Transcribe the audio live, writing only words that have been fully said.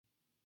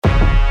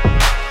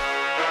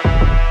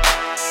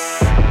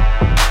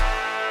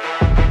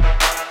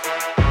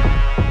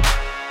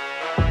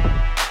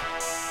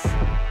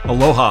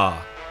Aloha.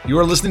 You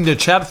are listening to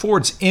Chad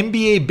Ford's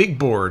NBA Big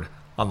Board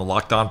on the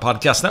Locked On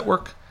Podcast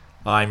Network.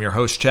 I'm your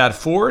host, Chad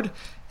Ford,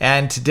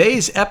 and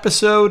today's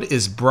episode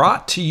is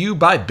brought to you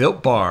by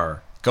Built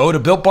Bar. Go to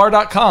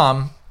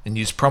BuiltBar.com and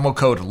use promo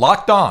code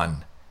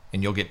LOCKEDON,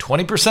 and you'll get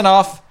 20%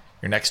 off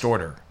your next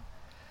order.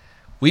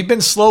 We've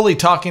been slowly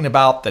talking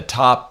about the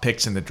top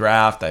picks in the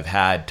draft. I've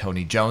had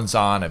Tony Jones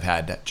on. I've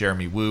had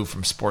Jeremy Woo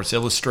from Sports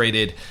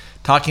Illustrated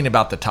talking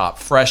about the top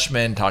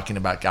freshmen, talking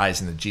about guys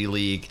in the G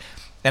League.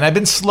 And I've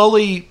been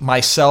slowly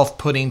myself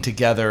putting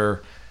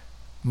together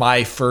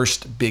my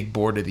first big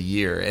board of the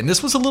year. And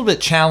this was a little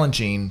bit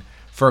challenging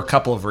for a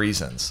couple of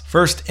reasons.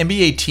 First,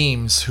 NBA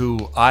teams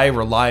who I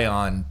rely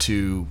on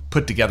to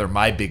put together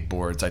my big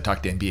boards. I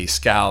talk to NBA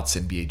scouts,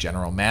 NBA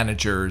general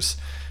managers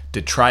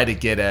to try to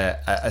get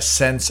a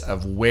sense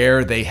of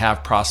where they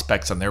have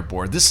prospects on their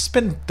board. This has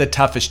been the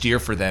toughest year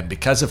for them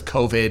because of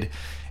COVID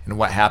and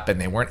what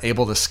happened. They weren't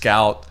able to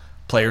scout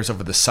players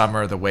over the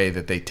summer the way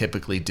that they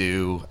typically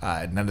do.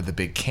 None of the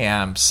big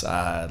camps,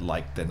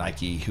 like the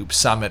Nike Hoop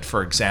Summit,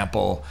 for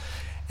example.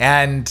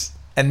 And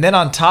then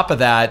on top of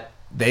that,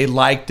 they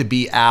like to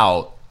be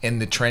out in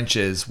the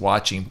trenches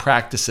watching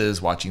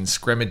practices, watching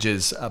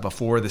scrimmages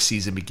before the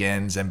season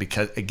begins. And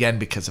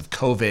because of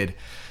COVID,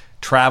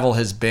 travel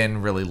has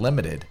been really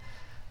limited.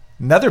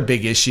 Another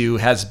big issue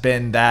has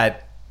been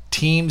that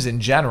teams in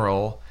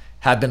general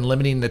have been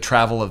limiting the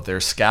travel of their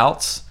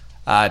scouts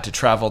to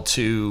travel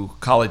to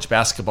college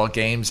basketball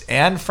games,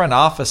 and front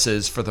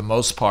offices, for the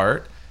most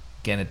part,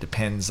 again, it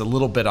depends a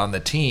little bit on the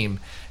team,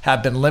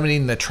 have been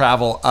limiting the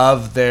travel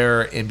of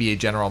their NBA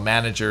general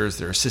managers,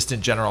 their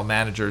assistant general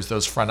managers,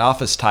 those front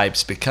office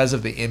types, because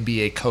of the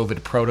NBA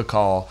COVID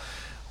protocol,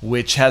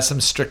 which has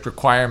some strict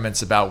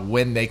requirements about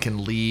when they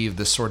can leave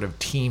the sort of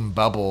team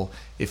bubble,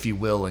 if you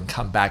will, and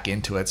come back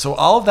into it. So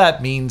all of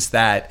that means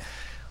that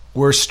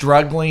we're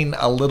struggling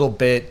a little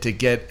bit to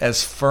get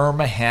as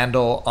firm a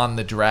handle on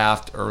the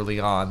draft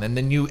early on. And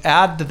then you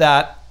add to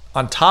that,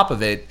 on top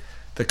of it,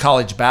 the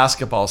college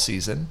basketball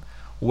season,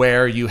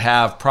 where you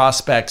have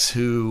prospects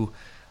who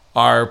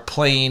are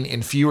playing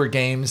in fewer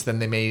games than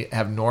they may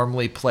have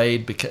normally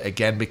played,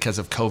 because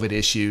of COVID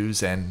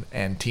issues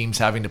and teams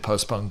having to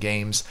postpone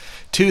games.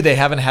 Two, they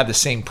haven't had the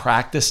same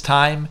practice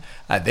time.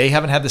 They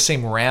haven't had the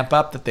same ramp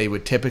up that they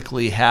would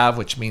typically have,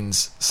 which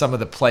means some of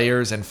the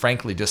players and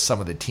frankly just some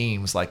of the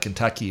teams like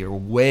Kentucky are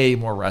way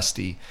more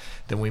rusty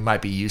than we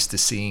might be used to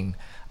seeing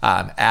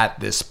at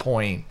this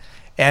point.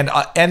 And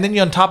then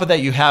on top of that,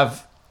 you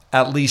have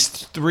at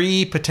least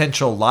 3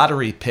 potential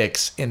lottery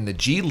picks in the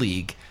G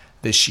League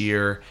this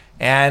year,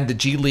 and the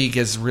G League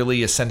has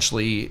really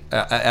essentially,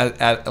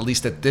 at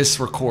least at this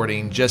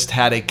recording, just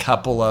had a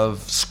couple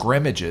of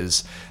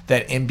scrimmages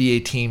that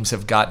NBA teams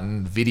have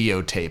gotten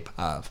videotape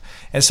of.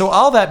 And so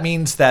all that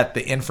means that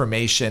the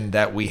information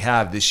that we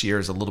have this year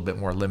is a little bit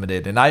more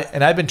limited. And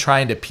I've been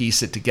trying to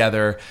piece it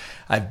together.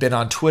 I've been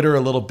on Twitter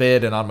a little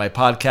bit and on my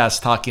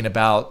podcast talking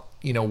about,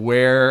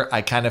 where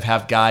I kind of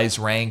have guys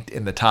ranked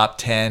in the top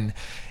 10.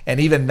 And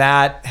even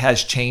that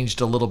has changed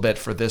a little bit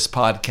for this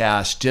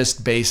podcast,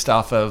 just based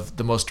off of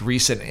the most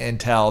recent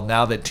intel.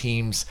 Now that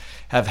teams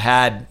have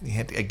had,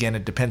 again,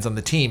 it depends on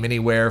the team,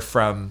 anywhere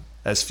from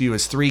as few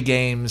as 3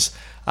 games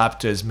up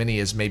to as many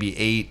as maybe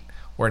 8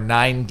 or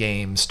 9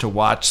 games to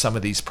watch some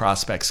of these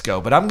prospects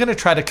go. But I'm going to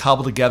try to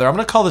cobble together. I'm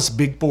going to call this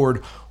Big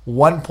Board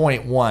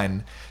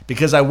 1.1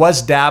 because I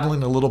was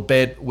dabbling a little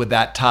bit with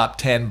that top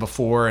 10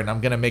 before, and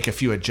I'm going to make a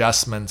few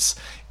adjustments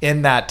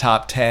in that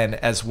top 10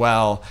 as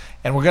well.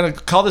 And we're going to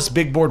call this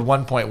Big Board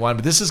 1.1,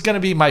 but this is going to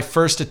be my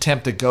first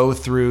attempt to go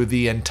through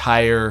the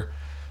entire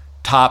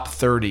top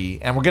 30.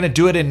 And we're going to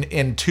do it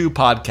in 2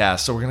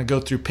 podcasts. So we're going to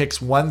go through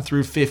picks 1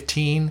 through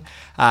 15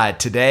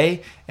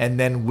 today, and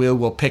then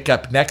we'll pick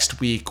up next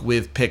week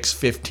with picks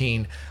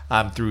 15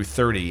 through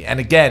 30.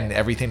 And again,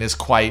 everything is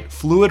quite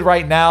fluid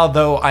right now,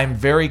 though I'm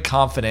very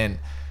confident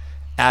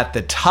at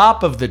the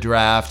top of the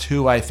draft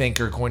who I think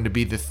are going to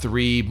be the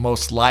 3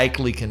 most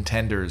likely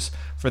contenders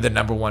for the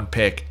number 1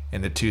 pick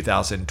in the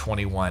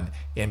 2021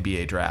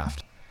 NBA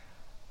draft.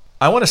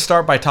 I want to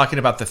start by talking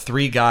about the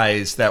 3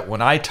 guys that,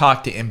 when I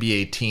talk to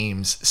NBA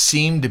teams,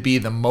 seem to be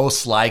the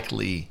most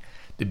likely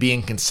to be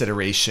in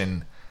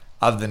consideration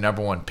of the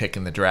number 1 pick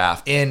in the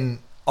draft. In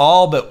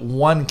all but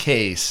one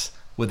case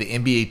with the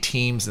NBA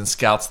teams and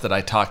scouts that I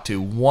talked to,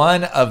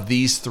 one of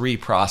these 3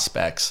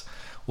 prospects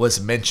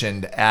was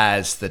mentioned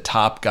as the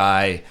top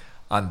guy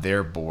on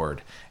their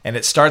board. And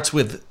it starts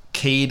with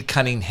Cade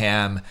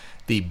Cunningham,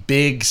 the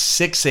big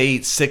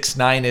 6'8",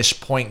 6'9"-ish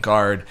point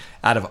guard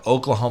out of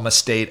Oklahoma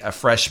State, a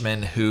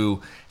freshman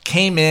who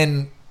came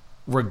in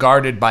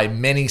regarded by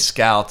many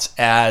scouts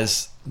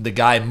as the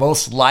guy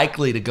most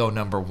likely to go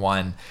number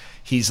 1.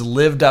 He's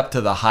lived up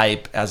to the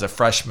hype as a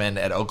freshman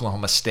at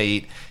Oklahoma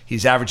State.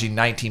 He's averaging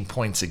 19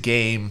 points a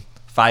game,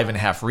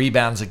 5.5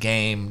 rebounds a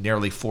game,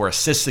 nearly 4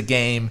 assists a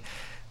game.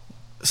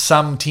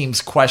 Some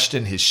teams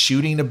question his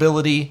shooting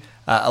ability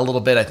a little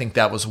bit. I think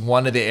that was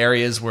one of the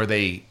areas where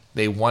they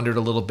they wondered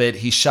a little bit.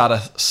 He shot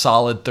a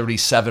solid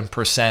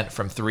 37%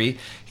 from three.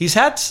 He's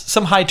had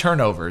some high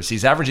turnovers.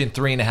 He's averaging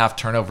 3.5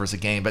 turnovers a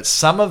game, but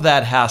some of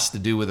that has to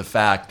do with the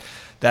fact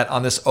that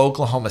on this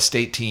Oklahoma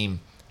State team,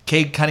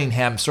 Cade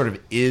Cunningham sort of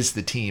is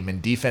the team,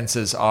 and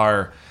defenses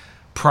are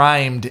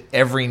primed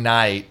every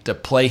night to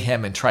play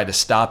him and try to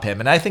stop him.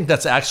 And I think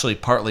that's actually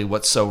partly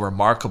what's so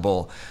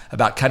remarkable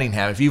about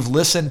Cunningham. If you've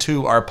listened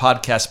to our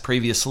podcast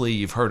previously,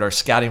 you've heard our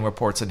scouting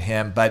reports on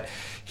him, but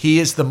he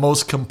is the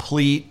most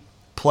complete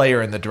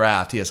player in the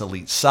draft. He has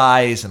elite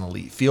size and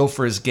elite feel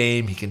for his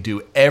game. He can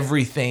do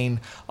everything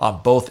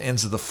on both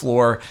ends of the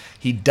floor.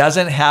 He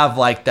doesn't have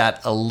like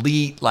that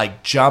elite,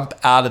 like jump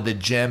out of the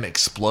gym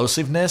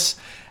explosiveness.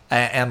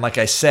 And like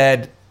I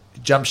said,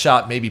 jump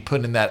shot maybe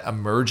put in that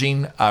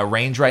emerging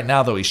range right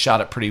now, though he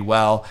shot it pretty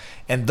well.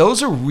 And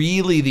those are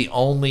really the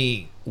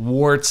only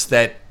warts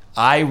that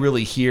I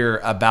really hear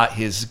about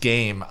his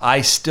game.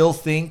 I still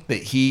think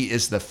that he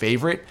is the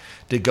favorite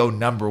to go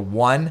number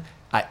one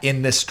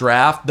in this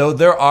draft, though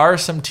there are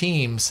some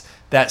teams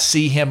that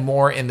see him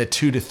more in the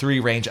 2 to 3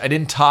 range. I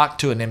didn't talk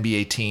to an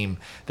NBA team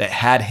that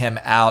had him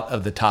out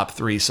of the top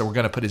 3, so we're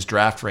going to put his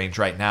draft range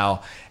right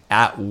now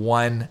at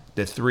 1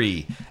 to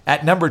 3.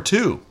 At number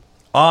 2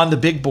 on the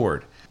big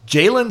board,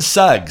 Jalen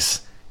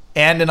Suggs.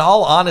 And in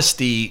all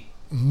honesty,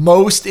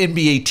 most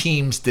NBA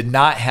teams did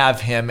not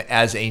have him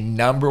as a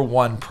number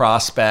 1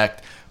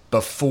 prospect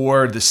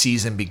before the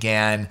season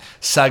began.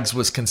 Suggs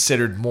was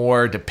considered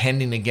more,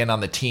 depending again on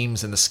the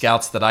teams and the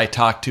scouts that I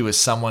talked to, as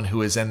someone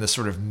who is in the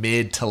sort of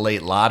mid to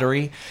late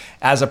lottery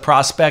as a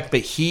prospect,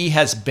 but he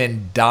has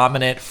been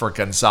dominant for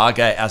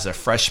Gonzaga as a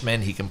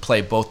freshman. He can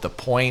play both the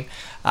point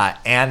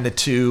and the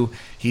 2.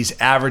 He's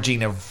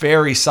averaging a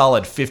very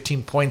solid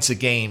 15 points a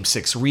game,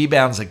 6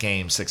 rebounds a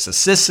game, 6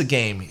 assists a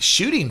game. He's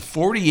shooting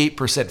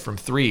 48% from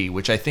 3,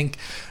 which I think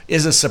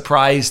is a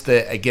surprise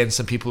that, again,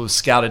 some people who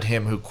scouted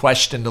him who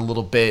questioned a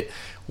little bit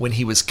when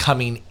he was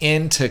coming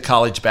into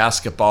college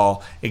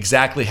basketball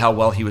exactly how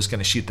well he was going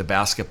to shoot the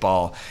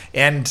basketball.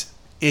 And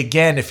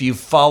again, if you've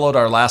followed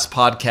our last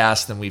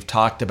podcast and we've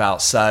talked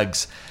about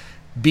Suggs,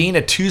 being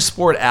a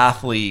 2-sport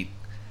athlete,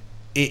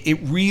 it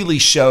really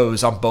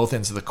shows on both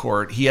ends of the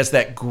court. He has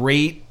that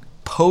great,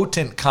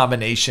 potent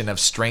combination of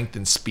strength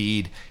and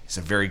speed. He's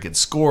a very good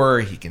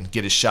scorer. He can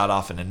get his shot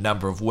off in a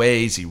number of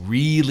ways. He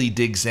really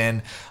digs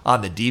in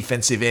on the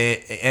defensive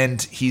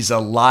end. He's a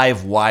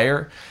live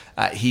wire.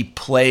 He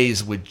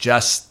plays with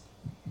just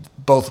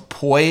both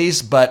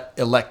poise but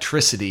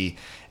electricity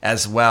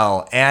as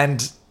well.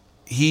 And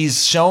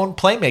he's shown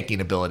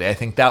playmaking ability. I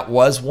think that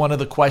was one of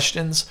the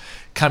questions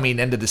coming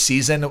into the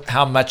season.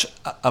 How much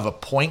of a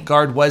point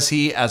guard was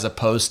he as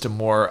opposed to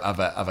more of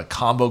a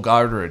combo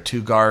guard or a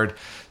 2 guard?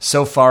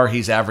 So far,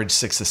 he's averaged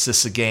 6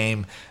 assists a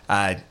game,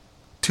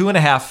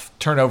 2.5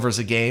 turnovers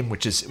a game,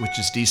 which is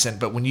decent.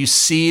 But when you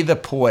see the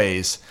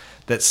poise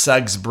that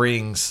Suggs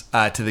brings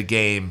to the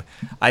game,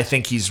 I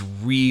think he's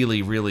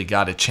really, really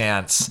got a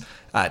chance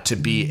to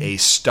be a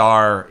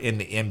star in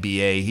the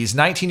NBA. He's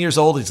 19 years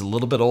old. He's a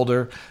little bit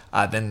older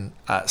than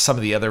some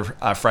of the other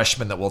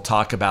freshmen that we'll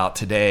talk about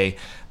today.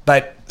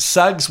 But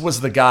Suggs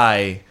was the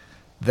guy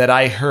that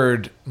I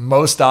heard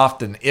most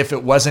often, if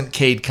it wasn't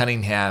Cade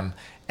Cunningham,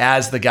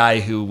 as the guy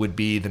who would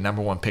be the number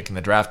 1 pick in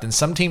the draft. And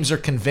some teams are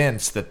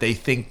convinced that they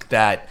think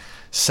that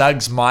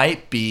Suggs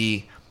might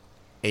be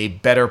a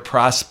better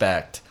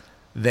prospect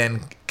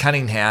than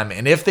Cunningham.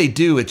 And if they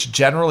do, it's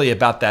generally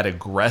about that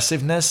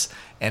aggressiveness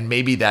and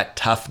maybe that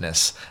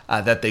toughness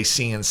that they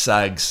see in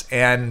Suggs.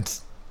 And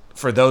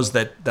for those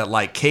that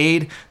like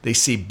Cade, they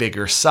see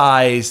bigger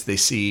size. They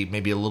see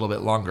maybe a little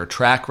bit longer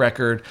track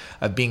record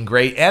of being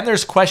great. And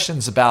there's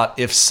questions about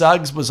if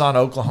Suggs was on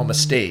Oklahoma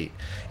State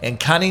and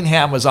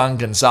Cunningham was on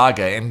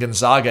Gonzaga, and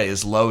Gonzaga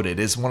is loaded,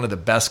 is one of the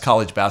best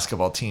college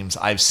basketball teams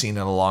I've seen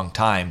in a long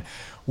time,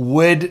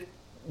 would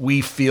we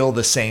feel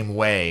the same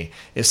way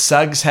if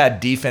Suggs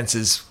had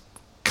defenses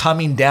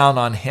coming down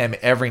on him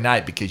every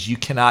night? Because you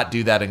cannot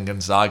do that in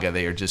Gonzaga.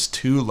 They are just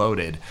too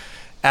loaded,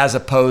 as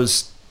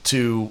opposed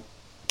to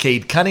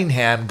Cade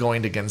Cunningham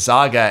going to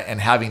Gonzaga and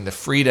having the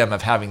freedom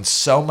of having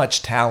so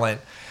much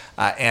talent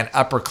and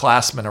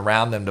upperclassmen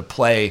around them to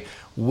play.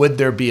 Would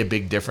there be a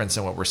big difference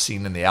in what we're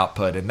seeing in the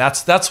output? And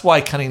that's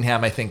why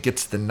Cunningham, I think,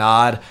 gets the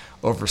nod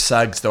over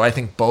Suggs, though I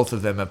think both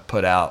of them have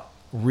put out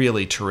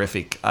really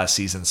terrific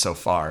seasons so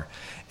far.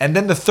 And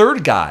then the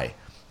third guy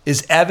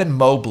is Evan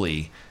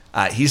Mobley.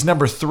 He's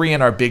number 3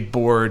 on our big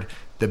board.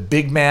 The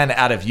big man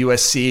out of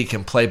USC,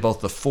 can play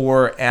both the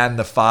 4 and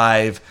the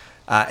 5.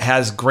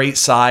 Has great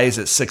size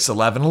at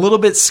 6'11", a little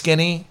bit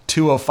skinny.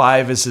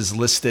 205 is his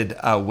listed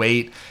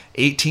weight.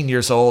 18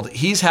 years old.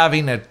 He's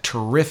having a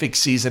terrific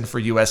season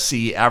for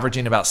USC,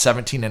 averaging about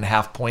 17 and a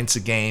half points a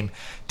game,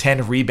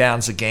 10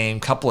 rebounds a game,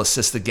 couple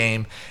assists a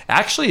game.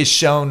 Actually has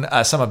shown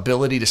some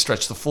ability to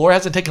stretch the floor.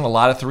 Hasn't taken a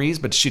lot of threes,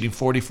 but shooting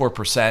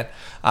 44%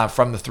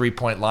 from the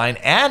three-point line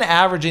and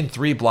averaging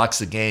 3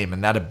 blocks a game.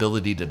 And that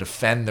ability to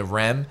defend the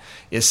rim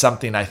is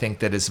something I think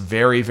that is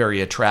very,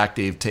 very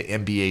attractive to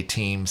NBA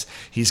teams.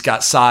 He's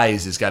got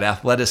size. He's got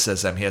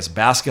athleticism. He has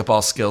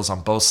basketball skills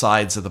on both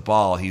sides of the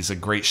ball. He's a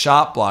great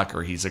shot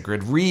blocker. He's a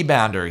good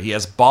rebounder. He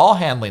has ball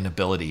handling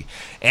ability.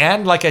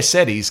 And like I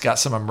said, he's got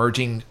some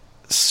emerging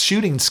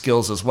shooting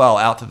skills as well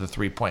out to the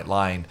three-point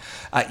line.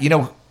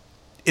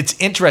 It's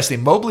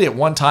interesting. Mobley at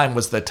one time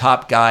was the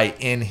top guy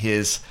in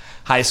his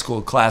high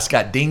school class,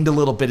 got dinged a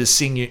little bit his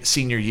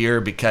senior year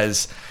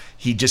because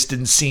he just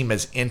didn't seem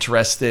as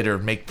interested or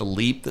make the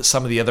leap that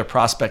some of the other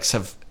prospects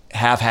have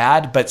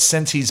had. But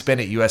since he's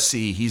been at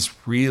USC, he's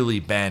really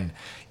been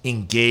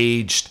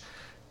engaged,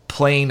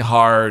 playing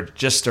hard,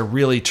 just a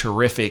really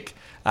terrific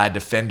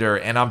defender.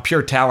 And on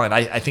pure talent,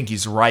 I think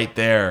he's right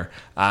there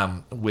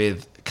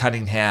with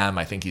Cunningham.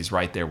 I think he's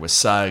right there with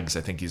Suggs.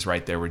 I think he's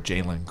right there with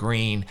Jalen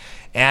Green.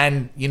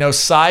 And,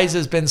 size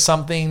has been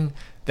something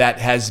that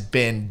has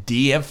been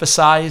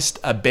de-emphasized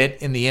a bit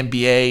in the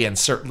NBA and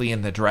certainly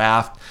in the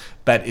draft.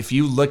 But if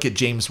you look at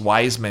James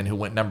Wiseman, who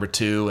went number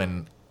 2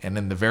 and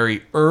in the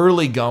very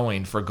early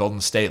going for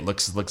Golden State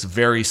looks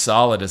very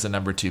solid as a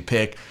number 2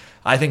 pick,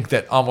 I think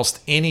that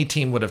almost any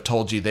team would have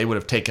told you they would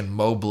have taken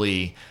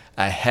Mobley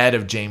ahead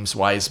of James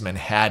Wiseman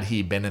had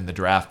he been in the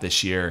draft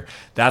this year.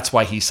 That's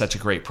why he's such a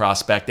great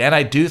prospect. And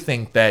I do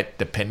think that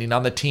depending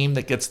on the team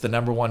that gets the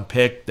number 1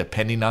 pick,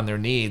 depending on their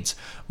needs,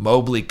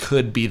 Mobley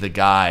could be the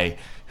guy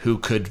who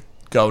could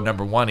go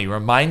number 1. He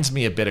reminds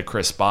me a bit of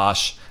Chris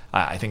Bosh.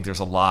 I think there's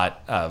a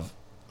lot of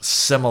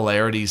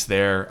similarities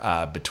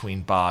there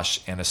between Bosh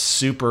and a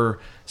super,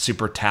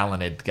 super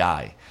talented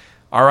guy.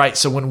 All right,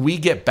 so when we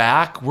get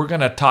back, we're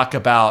going to talk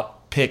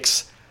about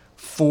picks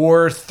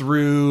 4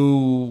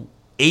 through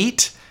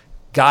 8,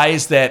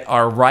 guys that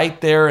are right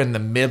there in the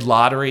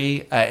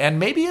mid-lottery, and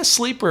maybe a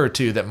sleeper or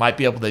two that might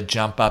be able to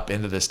jump up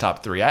into this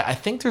top 3. I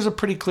think there's a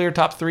pretty clear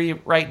top 3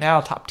 right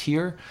now, top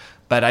tier,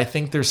 but I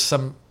think there's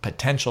some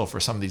potential for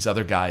some of these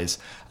other guys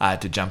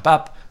to jump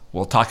up.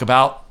 We'll talk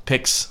about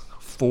picks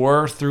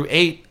 4 through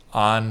 8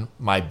 on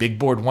my Big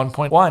Board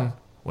 1.1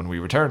 when we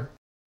return.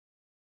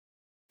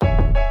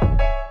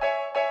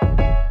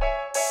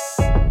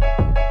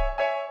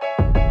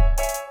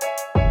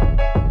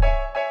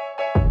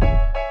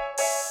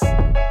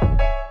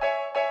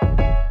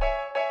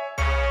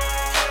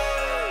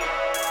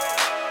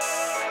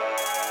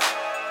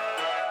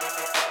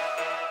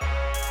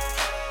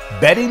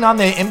 Betting on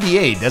the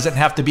NBA doesn't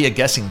have to be a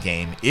guessing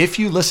game if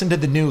you listen to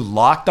the new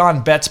Locked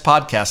On Bets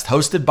podcast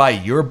hosted by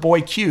your boy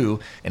Q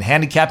and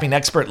handicapping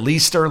expert Lee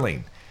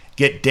Sterling.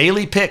 Get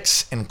daily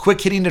picks and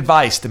quick-hitting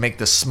advice to make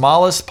the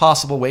smallest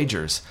possible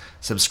wagers.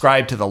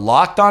 Subscribe to the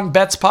Locked On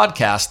Bets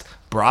podcast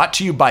brought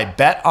to you by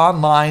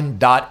betonline.ag,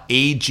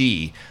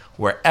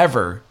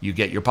 wherever you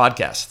get your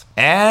podcast.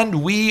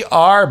 And we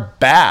are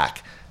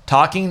back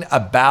talking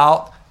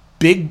about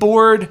Big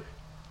Board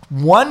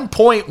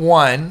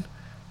 1.1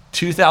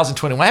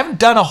 2021. I haven't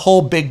done a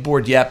whole big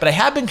board yet, but I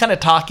have been kind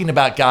of talking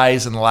about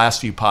guys in the last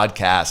few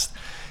podcasts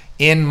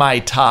in my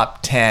top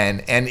 10,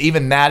 and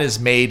even that has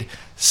made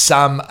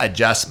some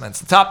adjustments.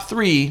 The top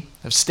 3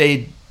 have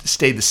stayed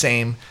the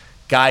same.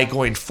 Guy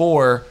going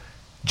 4,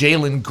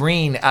 Jalen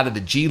Green out of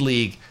the G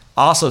League,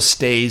 also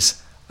stays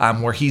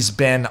where he's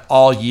been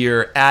all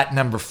year at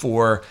number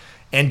 4.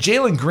 And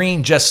Jalen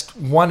Green, just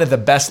one of the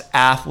best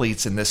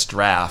athletes in this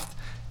draft.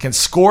 Can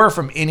score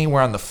from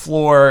anywhere on the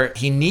floor.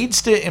 He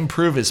needs to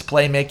improve his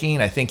playmaking.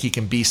 I think he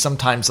can be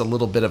sometimes a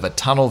little bit of a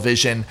tunnel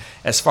vision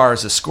as far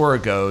as a scorer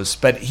goes,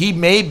 but he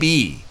may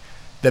be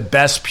the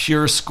best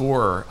pure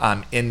scorer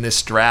in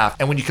this draft.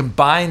 And when you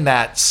combine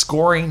that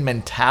scoring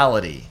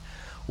mentality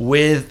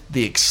with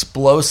the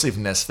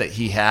explosiveness that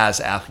he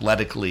has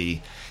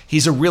athletically,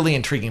 he's a really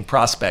intriguing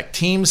prospect.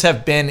 Teams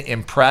have been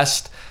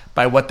impressed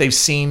by what they've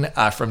seen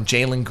from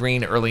Jalen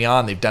Green early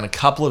on. They've done a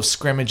couple of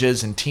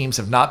scrimmages, and teams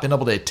have not been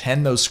able to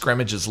attend those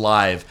scrimmages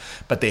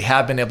live, but they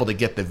have been able to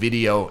get the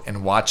video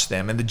and watch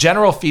them. And the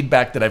general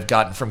feedback that I've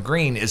gotten from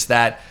Green is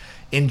that,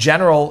 in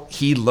general,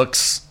 he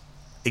looks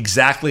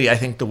exactly, I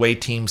think, the way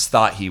teams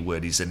thought he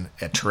would. He's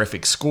a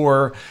terrific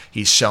scorer.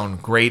 He's shown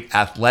great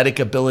athletic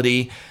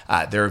ability.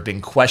 There have been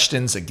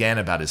questions, again,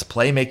 about his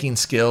playmaking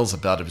skills,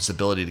 about his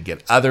ability to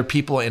get other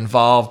people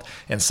involved,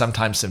 and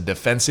sometimes some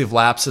defensive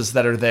lapses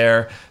that are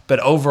there. But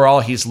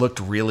overall, he's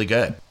looked really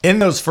good. In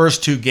those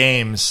first 2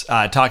 games,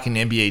 talking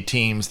to NBA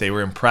teams, they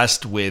were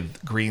impressed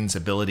with Green's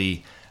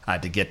ability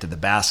to get to the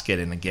basket,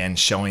 and again,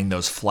 showing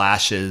those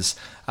flashes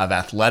of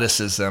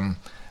athleticism.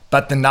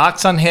 But the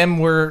knocks on him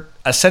were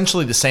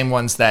essentially the same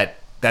ones that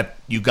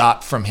you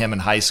got from him in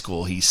high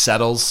school. He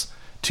settles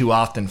too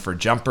often for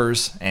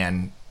jumpers,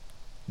 and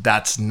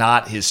that's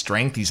not his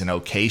strength. He's an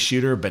okay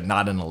shooter, but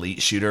not an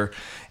elite shooter.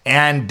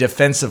 And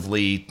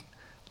defensively,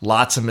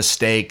 lots of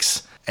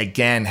mistakes.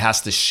 again,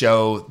 has to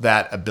show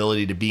that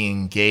ability to be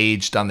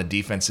engaged on the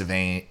defensive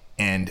end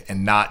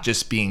and not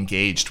just be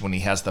engaged when he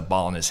has the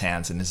ball in his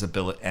hands and his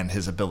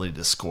ability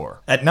to score.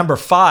 At number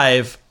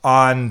 5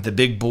 on the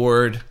big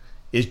board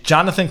is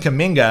Jonathan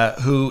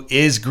Kuminga, who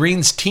is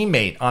Green's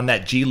teammate on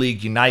that G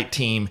League Unite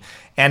team,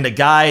 and a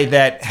guy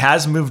that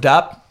has moved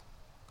up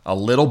a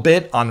little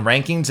bit on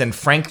rankings and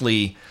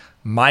frankly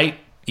might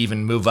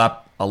even move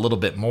up a little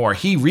bit more.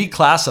 He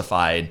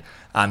reclassified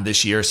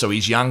this year, so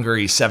he's younger.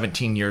 He's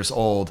 17 years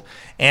old,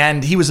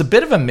 and he was a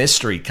bit of a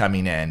mystery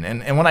coming in.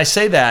 And when I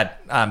say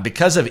that,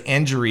 because of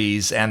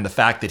injuries and the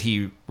fact that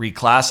he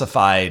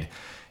reclassified,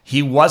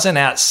 he wasn't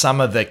at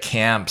some of the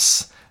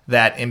camps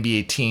that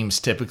NBA teams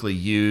typically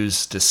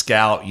use to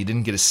scout. You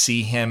didn't get to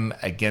see him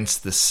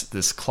against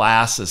this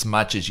class as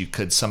much as you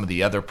could some of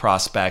the other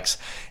prospects.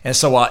 And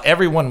so while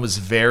everyone was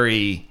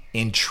very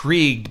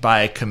intrigued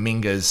by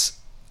Kuminga's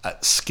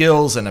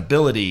skills and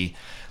ability,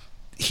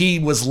 he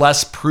was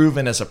less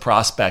proven as a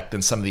prospect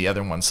than some of the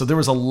other ones. So there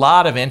was a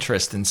lot of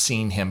interest in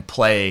seeing him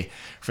play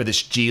for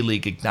this G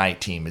League Ignite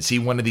team. Is he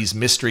one of these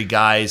mystery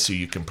guys who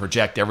you can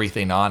project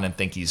everything on and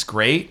think he's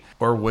great?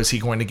 Or was he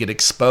going to get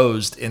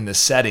exposed in this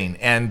setting?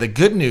 And the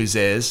good news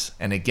is,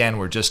 and again,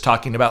 we're just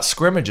talking about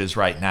scrimmages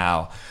right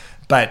now,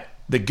 but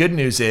the good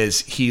news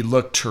is he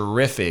looked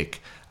terrific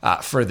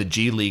for the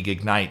G League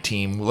Ignite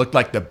team. Looked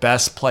like the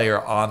best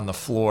player on the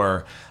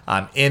floor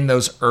in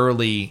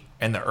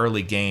the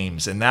early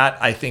games. And that,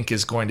 I think,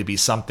 is going to be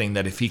something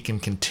that if he can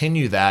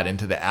continue that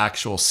into the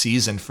actual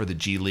season for the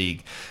G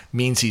League,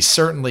 means he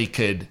certainly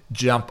could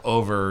jump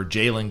over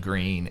Jalen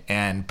Green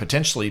and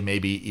potentially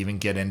maybe even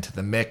get into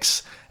the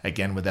mix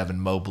again with Evan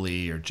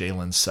Mobley or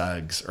Jalen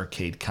Suggs or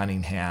Cade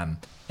Cunningham.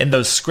 In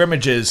those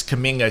scrimmages,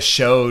 Kuminga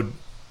showed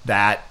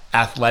that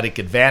athletic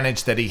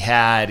advantage that he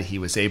had. He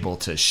was able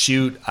to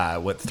shoot,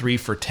 went 3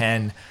 for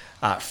 10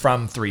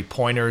 from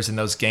three-pointers in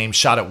those games,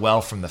 shot it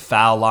well from the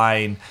foul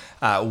line,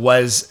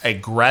 was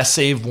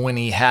aggressive when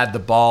he had the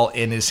ball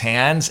in his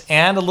hands,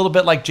 and a little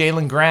bit like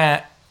Jalen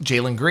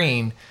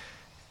Green,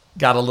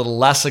 got a little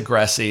less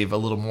aggressive, a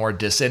little more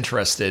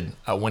disinterested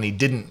when he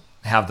didn't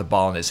have the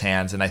ball in his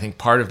hands. And I think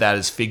part of that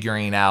is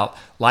figuring out,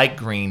 like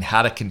Green,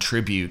 how to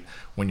contribute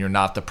when you're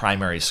not the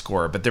primary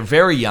scorer. But they're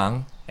very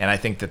young, and I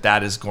think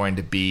that is going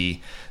to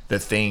be the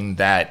thing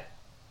that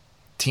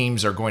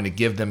teams are going to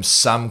give them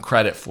some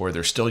credit for.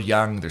 They're still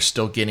young, they're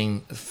still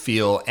getting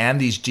feel, and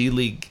these G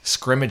League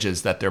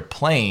scrimmages that they're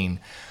playing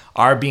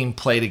are being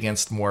played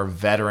against more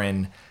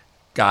veteran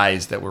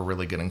guys that were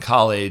really good in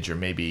college or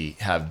maybe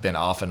have been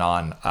off and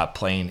on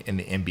playing in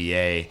the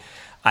NBA.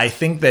 I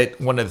think that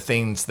one of the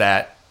things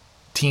that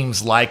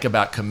teams like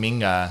about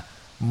Kuminga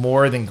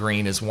more than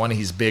Green is, one,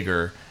 he's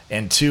bigger,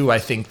 and two, I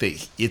think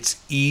that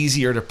it's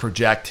easier to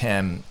project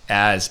him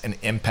as an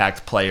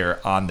impact player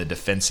on the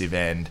defensive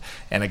end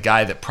and a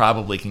guy that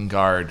probably can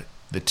guard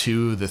the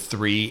 2, the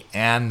 3,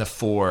 and the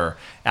 4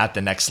 at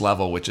the next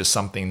level, which is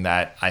something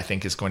that I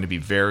think is going to be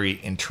very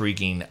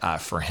intriguing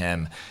for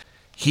him.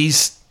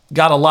 He's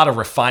got a lot of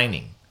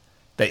refining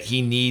that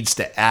he needs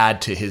to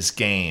add to his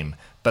game,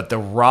 but the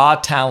raw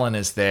talent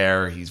is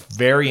there. He's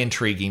very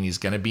intriguing. He's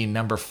going to be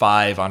number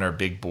 5 on our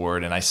big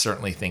board, and I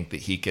certainly think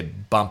that he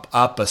could bump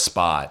up a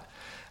spot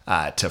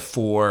to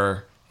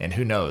 4, and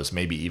who knows,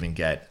 maybe even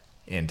get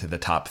into the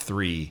top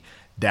 3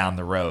 down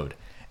the road.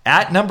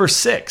 At number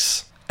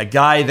 6, a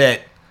guy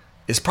that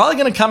is probably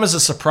going to come as a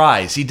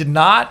surprise. He did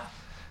not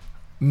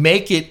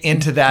make it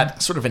into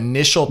that sort of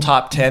initial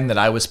top 10 that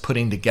I was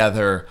putting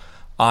together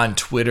on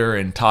Twitter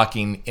and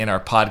talking in our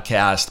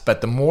podcast.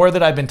 But the more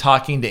that I've been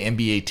talking to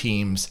NBA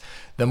teams,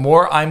 the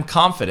more I'm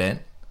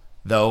confident,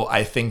 though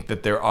I think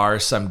that there are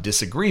some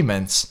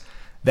disagreements,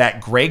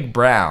 that Greg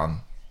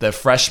Brown, the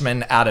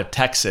freshman out of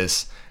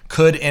Texas,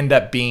 could end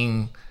up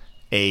being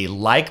a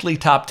likely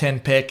top 10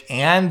 pick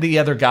and the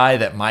other guy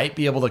that might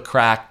be able to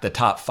crack the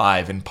top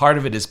 5. And part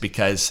of it is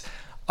because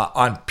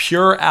on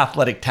pure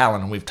athletic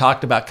talent, and we've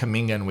talked about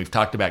Kuminga and we've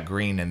talked about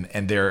Green,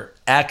 and they're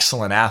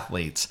excellent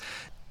athletes,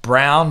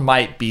 Brown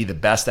might be the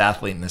best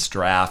athlete in this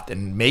draft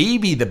and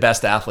maybe the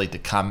best athlete to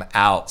come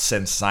out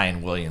since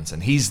Zion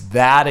Williamson. He's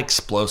that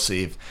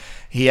explosive.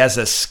 He has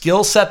a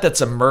skill set that's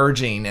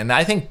emerging, and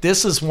I think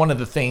this is one of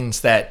the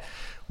things that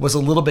was a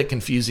little bit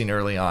confusing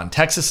early on.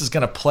 Texas is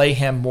going to play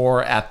him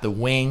more at the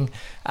wing.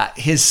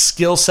 His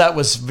skill set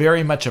was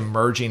very much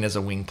emerging as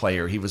a wing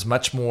player. He was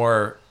much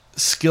more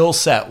skill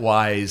set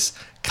wise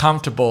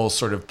comfortable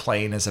sort of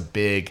playing as a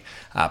big,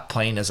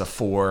 playing as a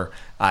 4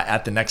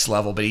 at the next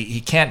level. But he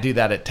can't do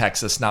that at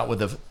Texas, not with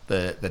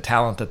the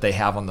talent that they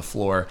have on the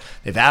floor.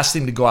 They've asked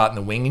him to go out in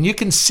the wing. And you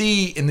can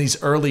see in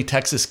these early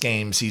Texas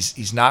games,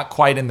 he's not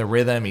quite in the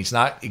rhythm. He's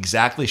not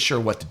exactly sure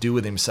what to do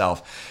with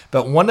himself.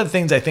 But one of the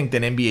things I think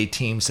that NBA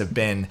teams have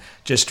been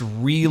just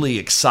really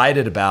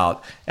excited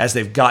about as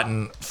they've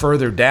gotten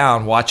further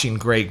down watching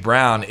Greg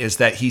Brown is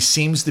that he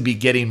seems to be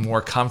getting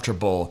more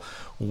comfortable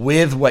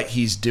with what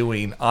he's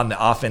doing on the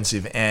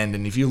offensive end.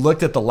 And if you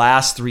looked at the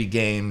last 3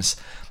 games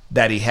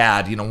that he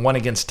had, one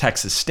against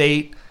Texas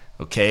State,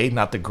 okay,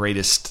 not the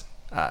greatest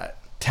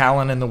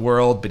talent in the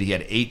world, but he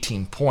had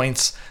 18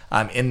 points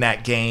in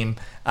that game.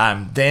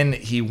 Then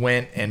he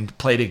went and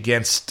played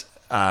against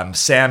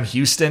Sam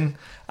Houston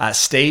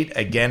State,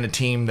 again, a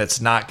team that's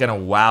not going to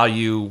wow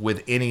you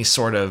with any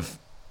sort of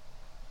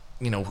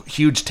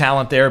huge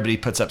talent there, but he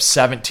puts up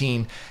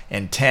 17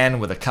 and 10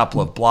 with a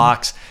couple of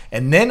blocks.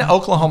 And then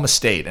Oklahoma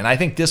State, and I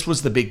think this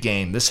was the big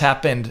game. This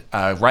happened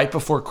right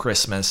before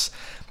Christmas.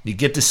 You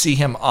get to see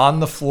him on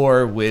the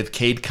floor with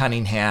Cade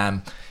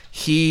Cunningham.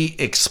 He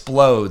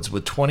explodes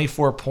with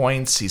 24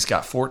 points. He's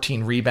got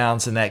 14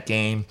 rebounds in that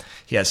game.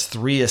 He has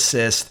 3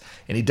 assists,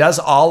 and he does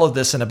all of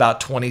this in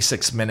about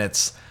 26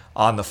 minutes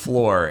on the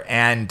floor.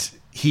 And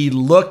he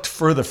looked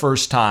for the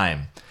first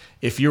time,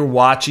 if you're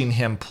watching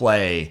him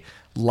play,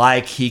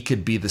 like he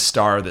could be the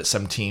star that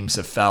some teams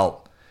have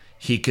felt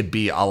he could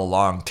be all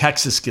along.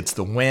 Texas gets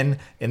the win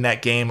in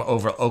that game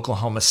over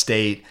Oklahoma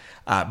State.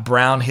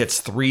 Brown hits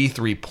 3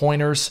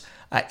 3-pointers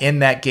in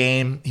that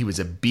game. He was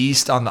a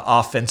beast on the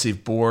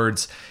offensive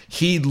boards.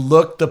 He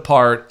looked the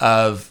part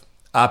of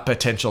a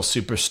potential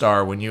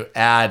superstar when you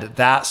add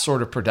that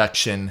sort of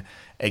production,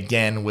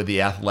 again, with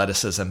the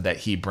athleticism that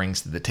he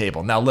brings to the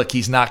table. Now, look,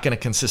 he's not going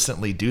to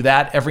consistently do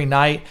that every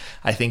night.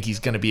 I think he's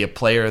going to be a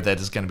player that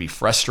is going to be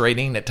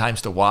frustrating at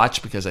times to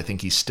watch because I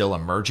think he's still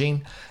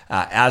emerging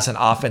as an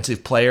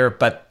offensive player.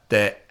 But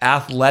the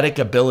athletic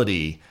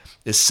ability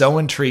is so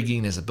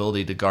intriguing, his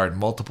ability to guard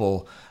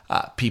multiple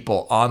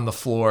people on the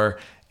floor.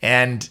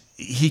 And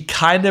he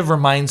kind of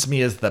reminds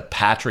me as the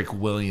Patrick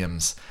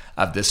Williams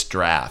of this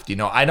draft.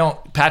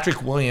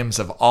 Patrick Williams,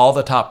 of all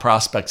the top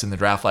prospects in the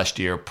draft last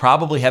year,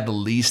 probably had the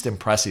least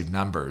impressive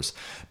numbers,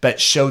 but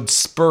showed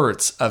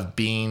spurts of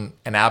being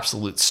an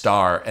absolute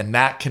star. And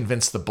that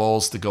convinced the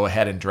Bulls to go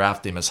ahead and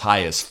draft him as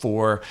high as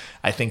 4.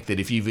 I think that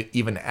if you've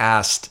even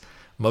asked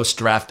most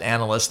draft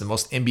analysts and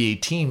most NBA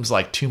teams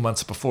like 2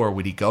 months before,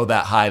 would he go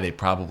that high? They'd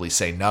probably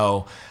say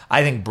no.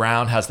 I think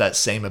Brown has that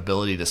same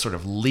ability to sort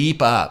of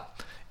leap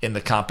up in the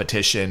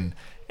competition,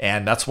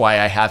 and that's why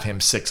I have him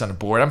 6 on the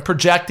board. I'm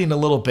projecting a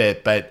little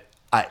bit, but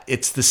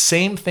it's the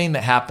same thing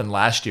that happened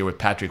last year with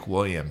Patrick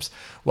Williams.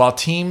 While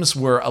teams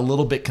were a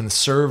little bit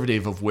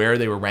conservative of where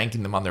they were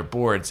ranking them on their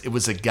boards, it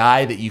was a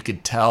guy that you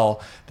could tell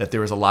that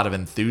there was a lot of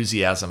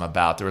enthusiasm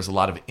about. There was a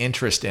lot of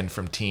interest in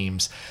from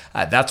teams.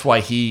 That's why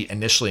he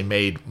initially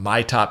made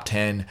my top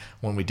 10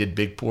 when we did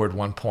Big Board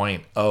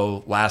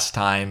 1.0 last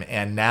time.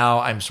 And now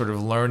I'm sort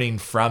of learning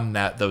from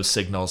those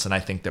signals, and I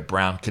think that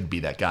Brown could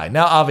be that guy.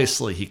 Now,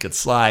 obviously, he could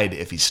slide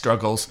if he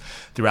struggles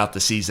throughout the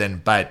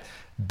season, but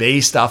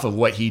based off of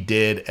what he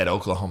did at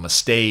Oklahoma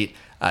State,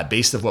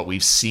 based on what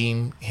we've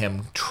seen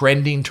him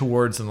trending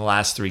towards in the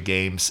last 3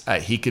 games,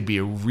 he could be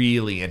a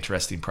really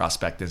interesting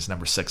prospect as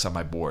number 6 on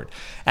my board.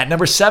 At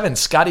number 7,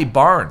 Scotty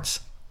Barnes,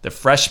 the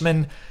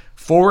freshman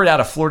forward out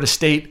of Florida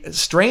State. A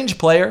strange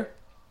player.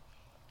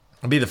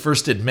 I'll be the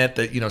first to admit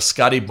that,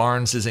 Scotty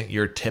Barnes isn't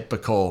your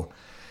typical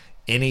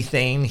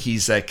anything.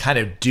 He's a kind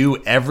of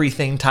do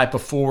everything type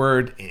of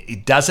forward. He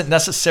doesn't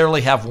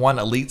necessarily have one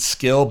elite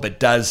skill, but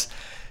does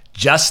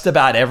just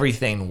about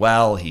everything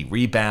well. He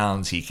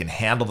rebounds, he can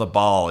handle the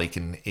ball, he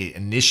can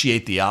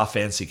initiate the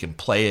offense, he can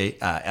play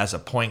as a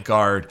point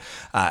guard.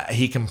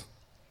 He can,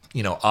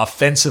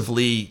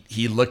 offensively,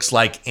 he looks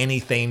like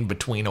anything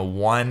between a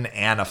 1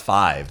 and a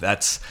 5.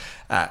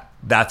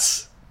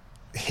 That's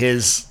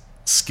his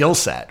skill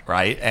set,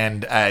 right?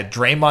 And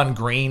Draymond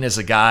Green is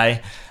a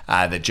guy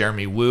that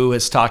Jeremy Woo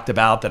has talked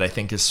about that I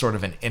think is sort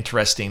of an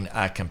interesting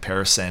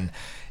comparison.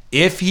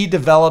 If he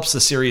develops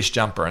a serious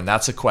jumper, and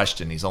that's a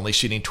question, he's only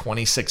shooting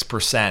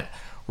 26%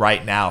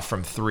 right now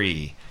from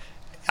 3.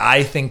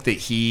 I think that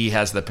he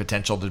has the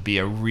potential to be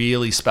a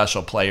really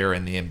special player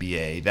in the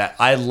NBA. That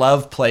I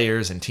love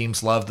players, and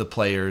teams love the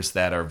players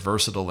that are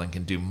versatile and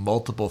can do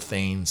multiple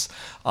things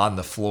on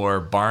the floor.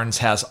 Barnes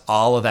has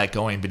all of that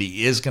going, but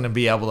he is going to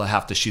be able to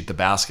have to shoot the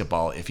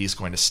basketball if he's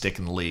going to stick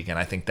in the league. And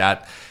I think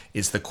that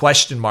is the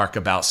question mark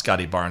about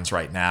Scotty Barnes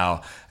right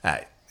now.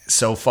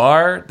 So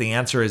far, the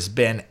answer has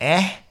been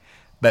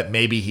but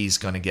maybe he's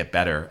going to get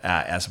better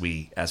as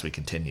we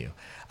continue.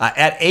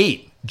 At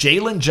 8,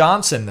 Jalen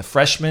Johnson, the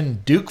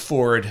freshman Duke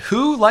forward,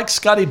 who, like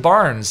Scotty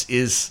Barnes,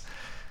 is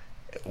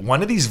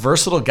one of these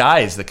versatile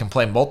guys that can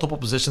play multiple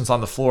positions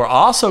on the floor.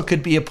 Also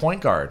could be a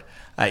point guard,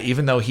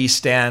 even though he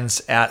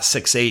stands at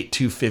 6'8",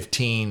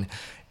 215.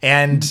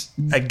 And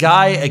a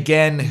guy,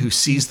 again, who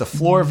sees the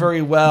floor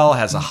very well,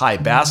 has a high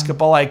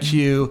basketball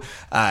IQ,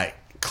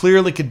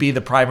 clearly could be the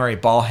primary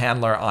ball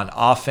handler on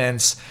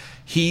offense.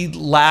 He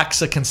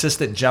lacks a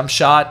consistent jump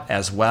shot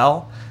as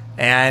well,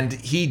 and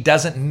he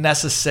doesn't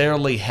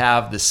necessarily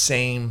have the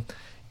same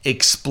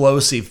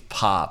explosive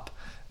pop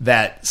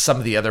that some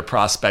of the other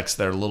prospects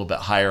that are a little bit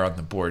higher on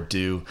the board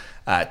do.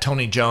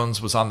 Tony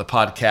Jones was on the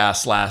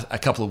podcast a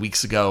couple of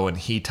weeks ago, and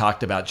he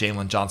talked about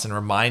Jalen Johnson,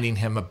 reminding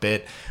him a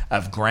bit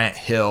of Grant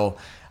Hill.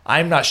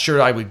 I'm not sure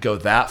I would go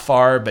that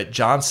far, but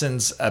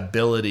Johnson's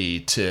ability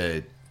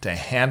to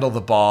handle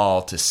the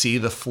ball, to see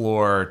the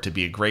floor, to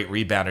be a great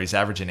rebounder. He's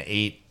averaging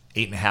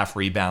 8.5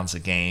 rebounds a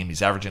game.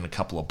 He's averaging a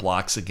couple of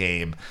blocks a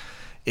game.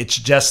 It's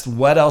just,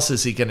 what else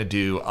is he going to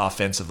do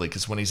offensively?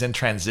 Because when he's in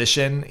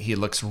transition, he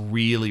looks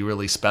really,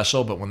 really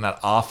special. But when that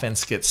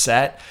offense gets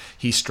set,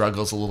 he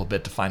struggles a little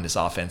bit to find his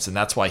offense. And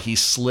that's why he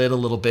slid a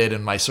little bit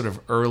in my sort of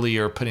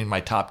earlier putting my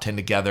top 10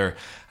 together.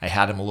 I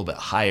had him a little bit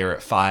higher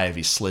at 5.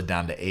 He slid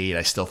down to 8.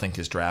 I still think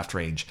his draft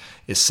range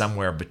is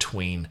somewhere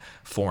between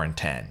 4 and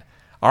 10.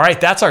 All right,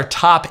 that's our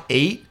top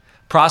 8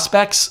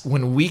 prospects.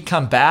 When we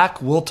come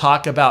back, we'll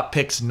talk about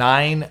picks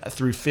 9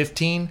 through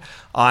 15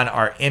 on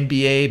our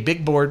NBA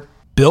Big Board.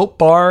 Built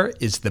Bar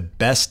is the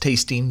best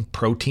tasting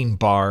protein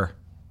bar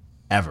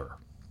ever.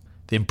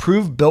 The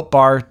improved Built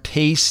Bar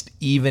taste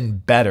even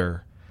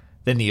better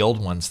than the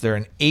old ones. They're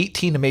in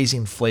 18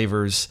 amazing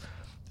flavors,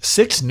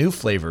 6 new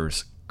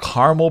flavors: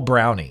 caramel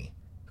brownie,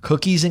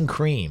 cookies and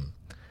cream,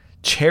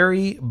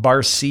 cherry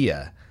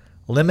barcia,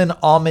 lemon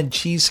almond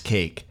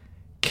cheesecake,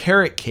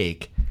 carrot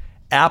cake,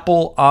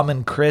 apple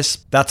almond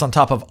crisp. That's on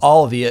top of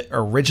all of the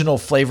original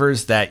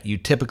flavors that you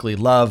typically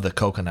love: the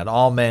coconut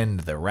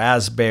almond, the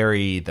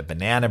raspberry, the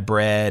banana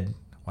bread.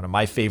 One of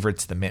my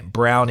favorites, the mint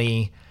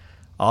brownie.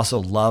 Also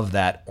love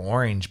that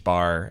orange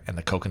bar and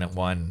the coconut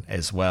one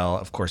as well,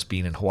 of course,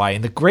 being in Hawaii.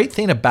 And the great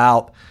thing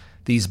about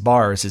these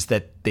bars is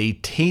that they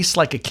taste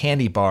like a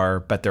candy bar,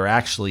 but they're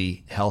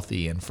actually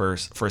healthy. And for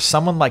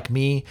someone like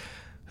me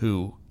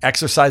who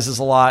exercises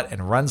a lot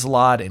and runs a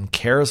lot and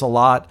cares a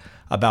lot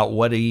about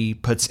what he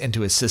puts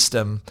into his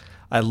system,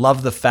 I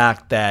love the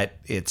fact that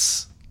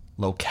it's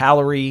low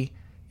calorie,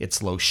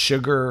 it's low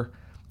sugar,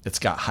 it's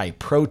got high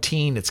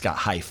protein, it's got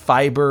high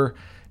fiber,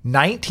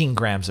 19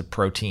 grams of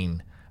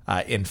protein,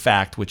 in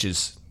fact, which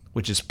is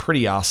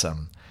pretty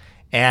awesome.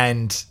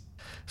 And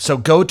so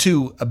go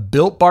to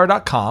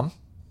BuiltBar.com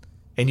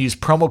and use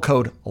promo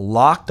code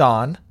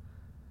LOCKEDON.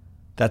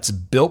 That's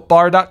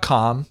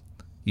BuiltBar.com.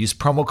 Use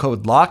promo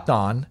code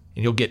LOCKEDON, and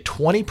you'll get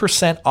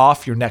 20%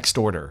 off your next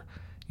order.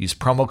 Use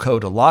promo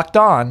code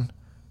LOCKEDON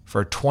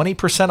for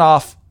 20%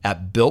 off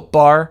at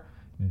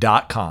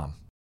BuiltBar.com.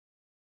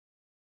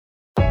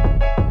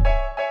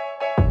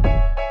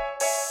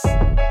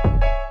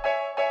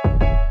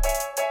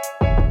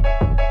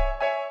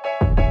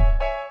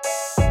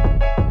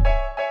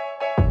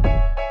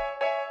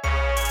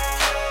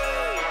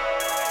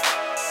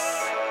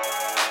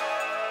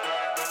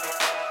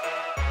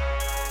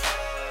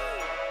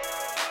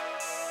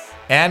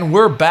 And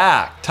we're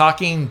back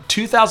talking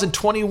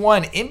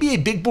 2021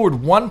 NBA Big Board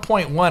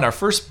 1.1, our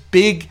first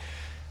big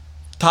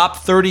top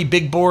 30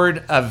 big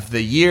board of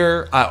the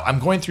year. I'm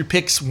going through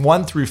picks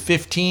 1 through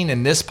 15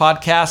 in this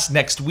podcast.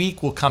 Next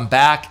week, we'll come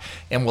back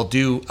and we'll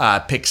do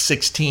picks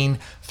 16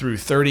 through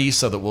 30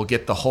 so that we'll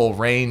get the whole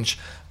range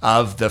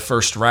of the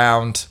first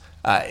round.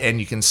 And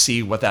you can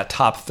see what that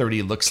top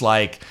 30 looks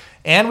like.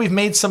 And we've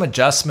made some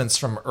adjustments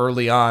from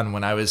early on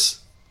when I was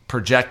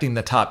projecting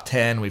the top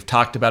 10. We've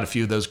talked about a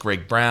few of those.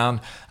 Greg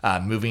Brown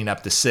moving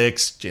up to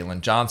 6,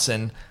 Jalen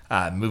Johnson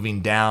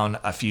moving down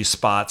a few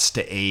spots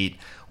to 8.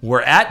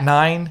 We're at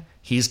 9.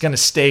 He's going to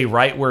stay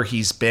right where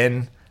he's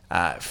been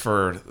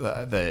for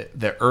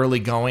the early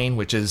going,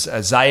 which is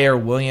Zaire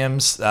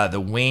Williams,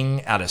 the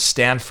wing out of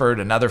Stanford,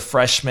 another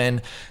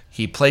freshman.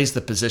 He plays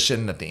the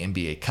position that the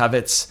NBA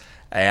covets.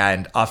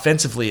 And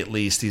offensively, at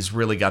least, he's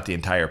really got the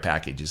entire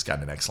package. He's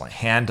got an excellent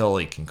handle.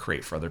 He can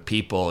create for other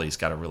people. He's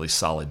got a really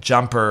solid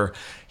jumper.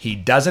 He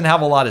doesn't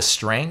have a lot of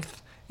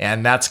strength,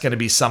 and that's going to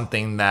be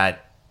something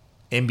that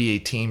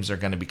NBA teams are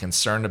going to be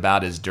concerned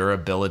about, his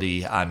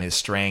durability, his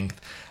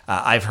strength.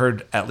 I've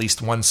heard at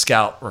least one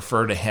scout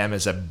refer to him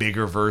as a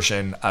bigger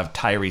version of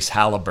Tyrese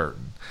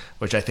Halliburton,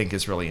 which I think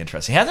is really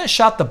interesting. He hasn't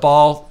shot the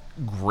ball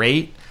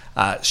great,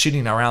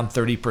 shooting around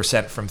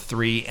 30% from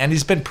 3, and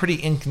he's been pretty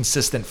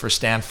inconsistent for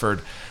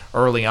Stanford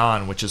early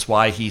on, which is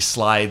why he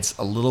slides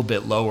a little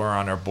bit lower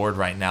on our board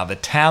right now. The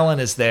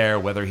talent is there.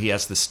 Whether he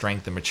has the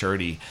strength and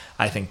maturity,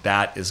 I think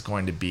that is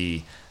going to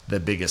be the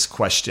biggest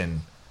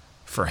question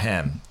for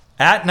him.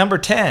 At number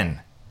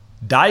 10,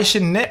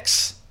 Daishen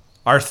Nix,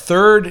 our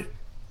third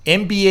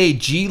NBA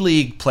G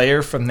League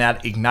player from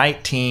that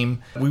Ignite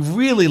team. We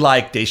really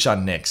like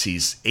Daishen Nix.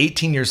 He's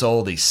 18 years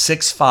old. He's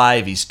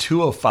 6'5". He's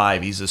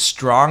 205. He's a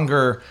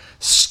stronger,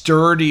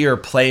 sturdier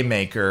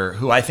playmaker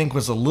who I think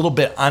was a little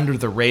bit under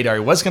the radar. He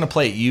was going to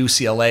play at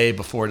UCLA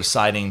before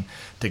deciding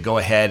to go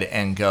ahead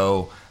and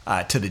go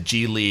to the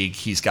G League.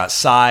 He's got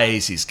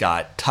size. He's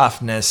got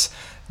toughness.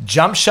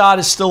 Jump shot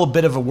is still a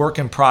bit of a work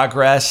in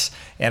progress,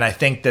 and I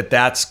think that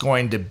that's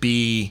going to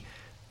be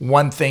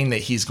one thing that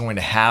he's going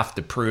to have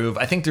to prove.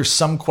 I think there's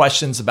some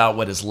questions about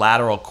what his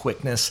lateral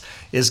quickness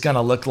is going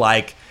to look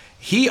like.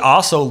 He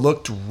also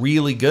looked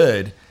really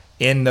good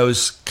in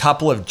those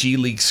couple of G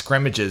League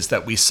scrimmages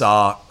that we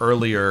saw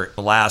earlier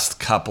the last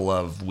couple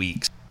of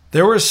weeks.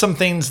 There were some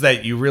things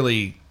that you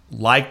really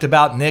liked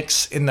about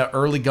Nix in the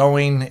early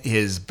going.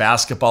 His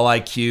basketball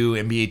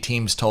IQ, NBA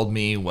teams told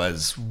me,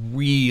 was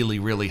really,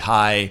 really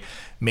high.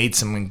 Made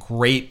some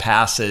great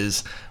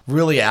passes,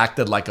 really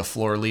acted like a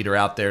floor leader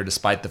out there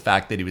despite the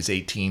fact that he was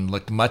 18,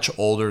 looked much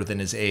older than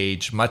his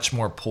age, much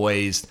more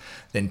poised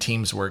than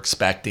teams were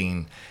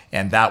expecting,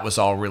 and that was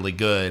all really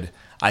good.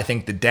 I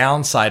think the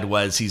downside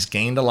was he's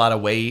gained a lot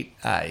of weight.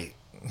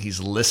 He's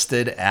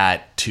listed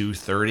at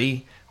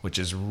 230, which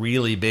is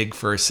really big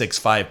for a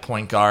 6'5"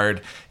 point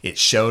guard. It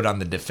showed on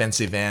the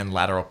defensive end.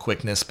 Lateral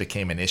quickness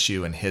became an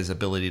issue in his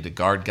ability to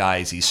guard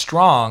guys. He's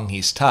strong,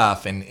 he's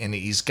tough, and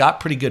he's got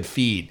pretty good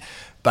feet.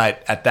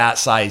 But at that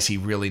size, he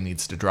really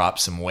needs to drop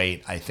some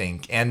weight, I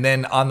think. And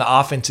then on the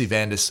offensive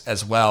end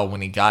as well,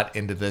 when he got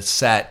into the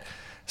set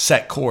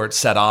court,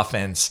 set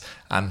offense,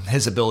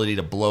 his ability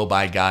to blow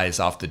by guys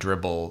off the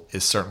dribble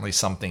is certainly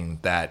something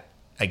that,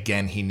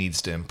 again, he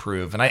needs to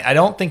improve. And I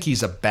don't think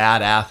he's a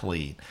bad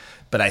athlete,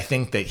 but I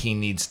think that he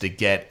needs to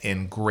get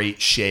in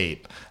great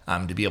shape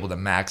to be able to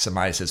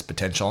maximize his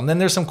potential. And then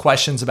there's some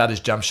questions about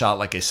his jump shot.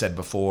 Like I said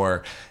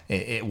before,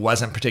 it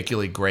wasn't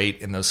particularly great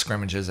in those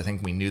scrimmages. I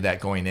think we knew that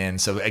going in.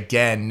 So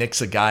again,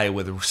 Nick's a guy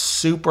with a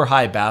super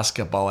high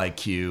basketball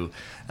IQ,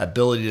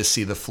 ability to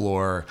see the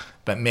floor,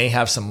 but may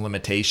have some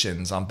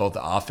limitations on both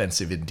the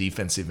offensive and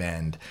defensive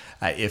end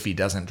if he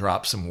doesn't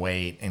drop some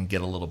weight and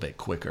get a little bit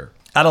quicker.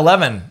 At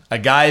 11, a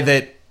guy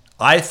that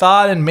I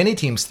thought and many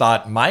teams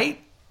thought might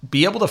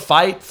be able to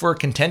fight for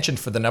contention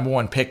for the number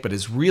one pick, but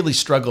has really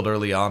struggled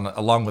early on,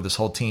 along with his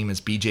whole team,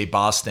 is B.J.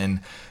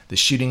 Boston, the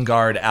shooting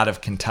guard out of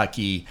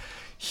Kentucky.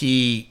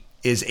 He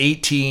is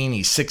 18,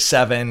 he's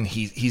 6'7",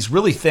 he's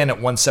really thin at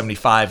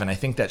 175, and I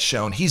think that's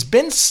shown. He's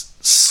been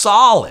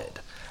solid,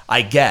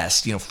 I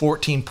guess,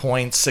 14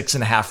 points,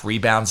 6.5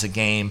 rebounds a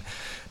game,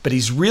 but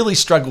he's really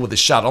struggled with his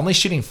shot, only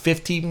shooting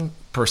 15%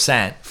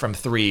 from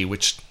three,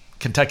 which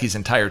Kentucky's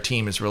entire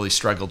team has really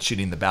struggled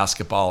shooting the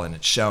basketball, and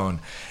it's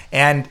shown.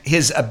 And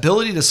his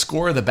ability to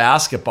score the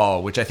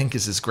basketball, which I think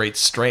is his great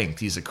strength.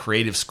 He's a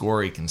creative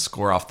scorer. He can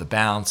score off the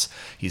bounce.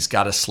 He's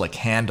got a slick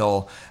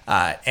handle.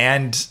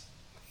 And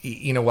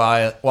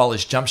while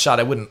his jump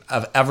shot, I wouldn't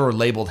have ever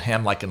labeled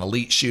him like an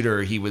elite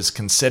shooter. He was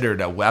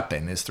considered a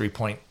weapon. His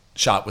three-point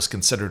shot was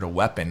considered a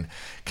weapon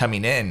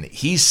coming in.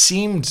 He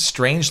seemed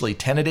strangely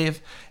tentative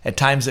at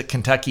times at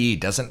Kentucky. He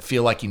doesn't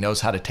feel like he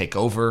knows how to take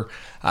over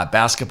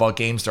basketball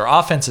games. Their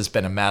offense has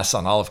been a mess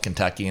on all of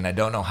Kentucky, and I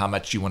don't know how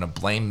much you want to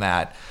blame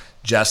that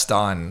just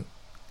on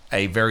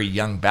a very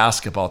young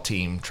basketball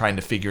team trying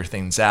to figure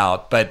things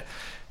out. But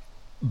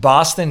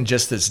Boston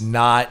just has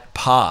not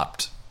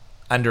popped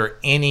under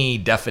any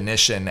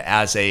definition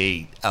as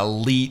a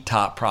elite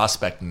top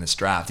prospect in this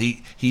draft.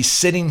 He's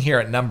sitting here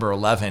at number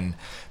 11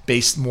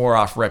 based more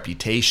off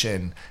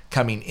reputation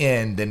coming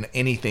in than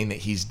anything that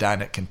he's done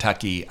at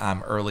Kentucky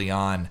early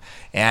on.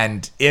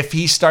 And if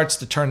he starts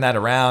to turn that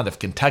around, if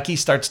Kentucky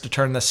starts to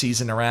turn the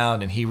season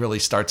around and he really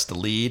starts to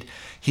lead,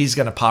 he's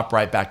going to pop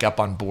right back up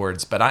on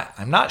boards. But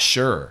I'm not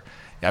sure.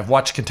 I've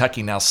watched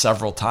Kentucky now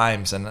several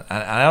times, and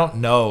I don't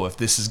know if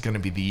this is going to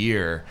be the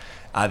year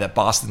that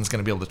Boston's going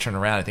to be able to turn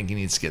around. I think he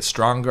needs to get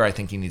stronger. I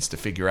think he needs to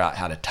figure out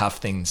how to tough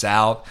things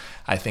out.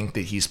 I think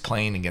that he's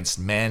playing against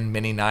men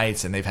many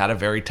nights, and they've had a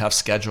very tough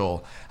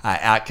schedule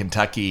at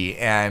Kentucky,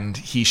 and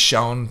he's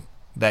shown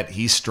that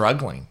he's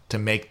struggling to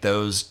make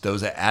those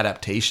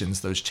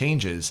adaptations, those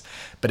changes.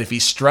 But if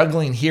he's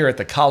struggling here at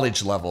the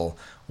college level,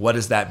 what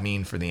does that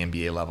mean for the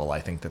NBA level?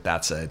 I think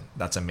that's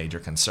a major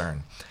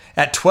concern.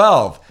 At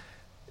 12,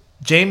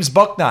 James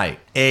Bouknight,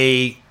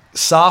 a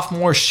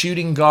sophomore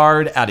shooting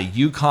guard out of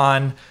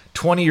UConn,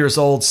 20 years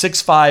old,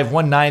 6'5",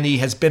 190,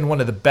 has been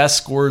one of the best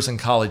scorers in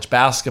college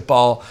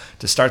basketball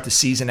to start the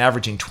season,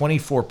 averaging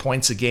 24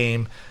 points a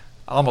game,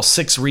 almost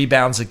 6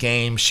 rebounds a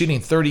game,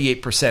 shooting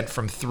 38%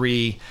 from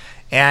three.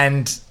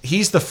 And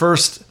he's the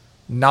first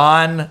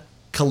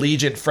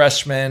non-collegiate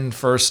freshman,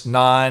 first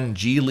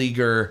non-G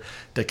Leaguer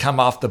to come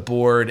off the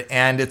board.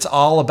 And it's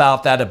all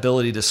about that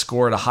ability to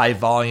score at a high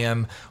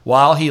volume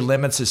while he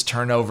limits his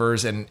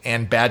turnovers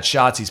and bad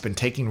shots. He's been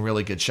taking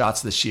really good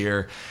shots this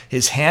year.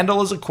 His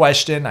handle is a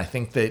question. I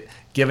think that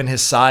given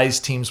his size,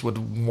 teams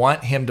would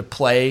want him to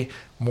play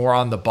more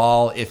on the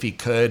ball if he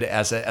could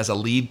as a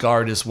lead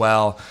guard as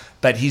well.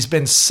 But he's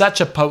been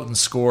such a potent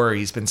scorer.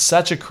 He's been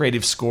such a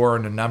creative scorer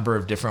in a number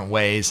of different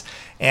ways.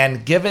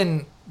 And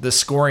given the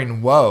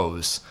scoring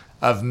woes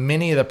of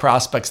many of the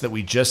prospects that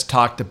we just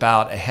talked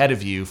about ahead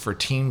of you, for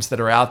teams that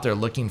are out there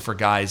looking for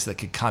guys that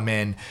could come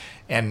in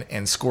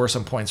and score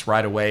some points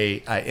right away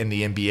in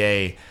the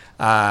NBA,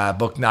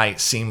 Bouknight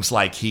seems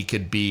like he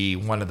could be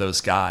one of those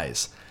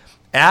guys.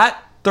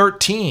 At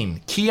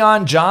 13,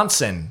 Keon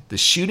Johnson, the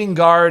shooting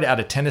guard out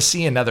of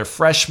Tennessee, another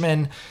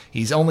freshman.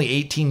 He's only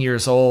 18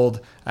 years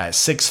old,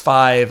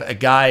 6'5", a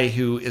guy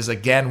who is,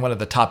 again, one of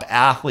the top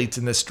athletes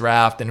in this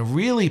draft and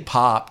really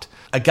popped.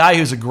 A guy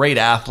who's a great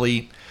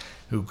athlete,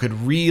 who could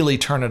really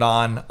turn it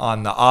on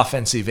the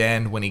offensive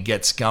end when he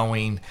gets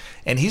going.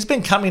 And he's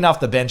been coming off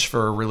the bench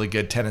for a really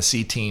good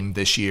Tennessee team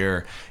this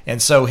year.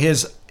 And so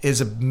his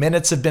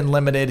minutes have been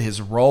limited. His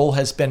role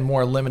has been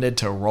more limited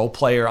to a role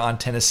player on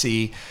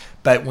Tennessee.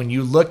 But when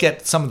you look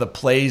at some of the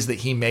plays that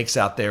he makes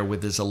out there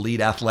with his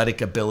elite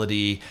athletic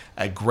ability,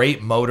 a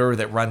great motor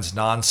that runs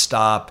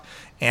nonstop,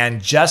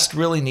 and just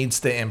really needs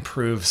to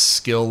improve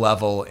skill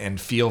level and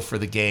feel for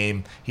the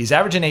game. He's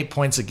averaging 8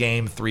 points a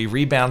game, 3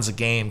 rebounds a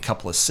game,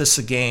 couple assists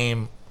a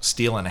game,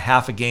 steal and a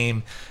half a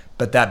game.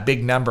 but that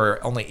big number,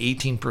 only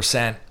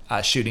 18%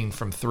 shooting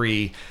from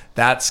three,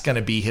 that's going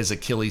to be his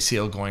Achilles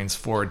heel going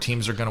forward.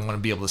 Teams are going to want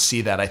to be able to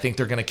see that. I think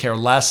they're going to care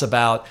less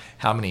about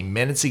how many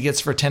minutes he gets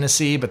for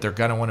Tennessee, but they're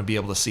going to want to be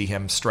able to see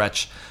him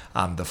stretch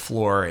the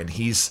floor. And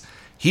he's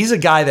a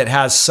guy that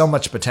has so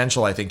much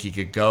potential. I think he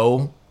could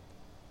go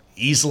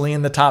easily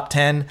in the top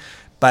 10.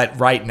 But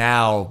right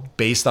now,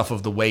 based off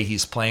of the way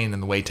he's playing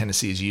and the way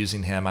Tennessee is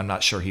using him, I'm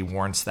not sure he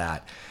warrants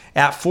that.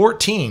 At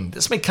 14,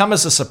 this may come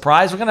as a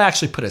surprise. We're going to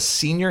actually put a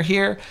senior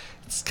here.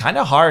 It's kind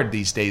of hard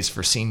these days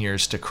for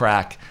seniors to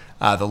crack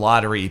the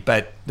lottery,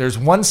 but there's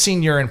one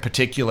senior in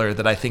particular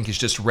that I think is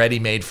just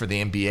ready-made for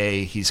the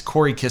NBA. He's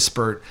Corey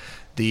Kispert,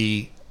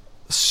 the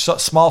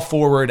small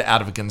forward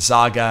out of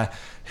Gonzaga,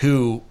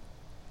 who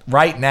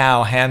right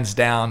now, hands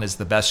down, is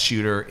the best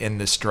shooter in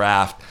this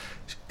draft.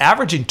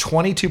 Averaging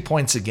 22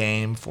 points a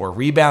game, 4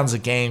 rebounds a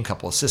game,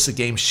 couple assists a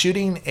game,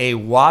 shooting a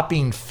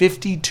whopping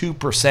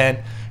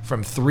 52%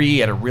 from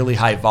three at a really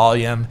high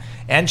volume,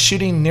 and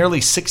shooting nearly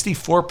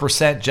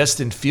 64% just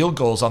in field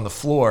goals on the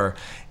floor.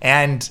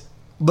 And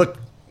look,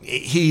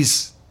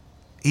 he's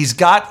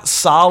got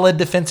solid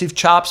defensive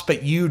chops,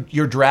 but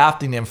you're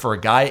drafting him for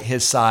a guy at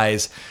his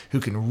size who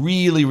can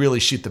really, really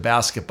shoot the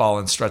basketball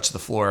and stretch the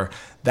floor.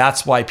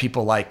 That's why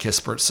people like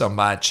Kispert so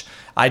much.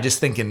 I just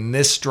think in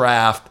this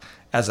draft,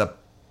 as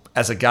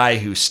a guy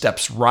who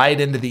steps right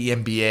into the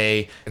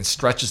NBA and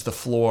stretches the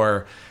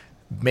floor,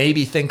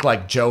 maybe think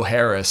like Joe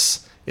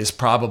Harris is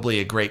probably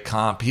a great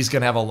comp. He's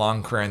going to have a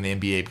long career in the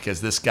NBA because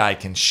this guy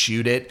can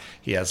shoot it.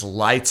 He has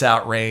lights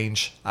out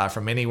range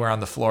from anywhere on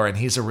the floor, and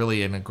he's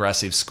an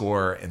aggressive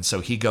scorer, and so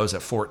he goes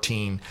at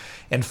 14.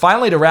 And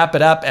finally, to wrap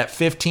it up, at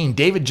 15,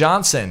 David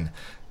Johnson,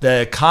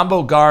 the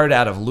combo guard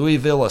out of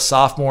Louisville, a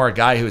sophomore, a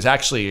guy who is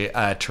actually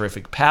a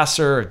terrific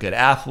passer, a good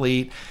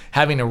athlete,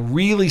 having a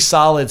really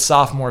solid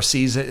sophomore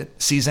season,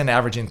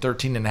 averaging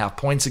 13.5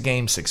 points a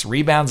game, 6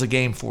 rebounds a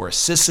game, 4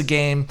 assists a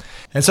game.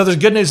 And so there's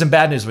good news and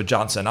bad news with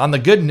Johnson. On the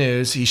good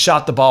news, he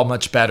shot the ball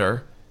much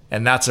better,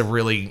 and that's a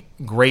really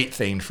great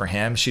thing for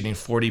him. Shooting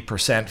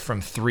 40% from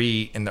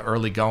three in the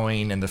early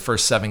going in the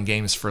first 7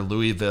 games for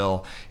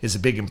Louisville is a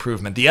big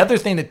improvement. The other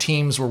thing that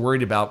teams were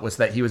worried about was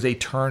that he was a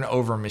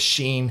turnover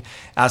machine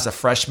as a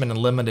freshman in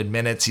limited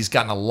minutes. He's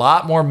gotten a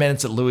lot more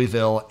minutes at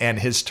Louisville, and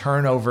his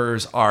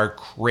turnovers are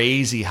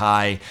crazy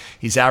high.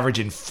 He's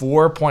averaging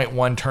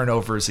 4.1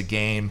 turnovers a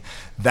game.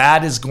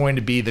 That is going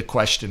to be the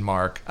question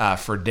mark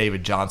for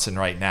David Johnson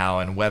right now,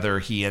 and whether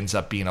he ends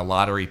up being a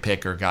lottery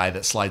pick or guy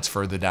that slides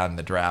further down in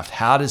the draft.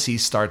 How does he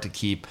start to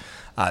keep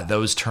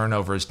those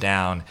turnovers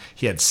down?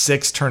 He had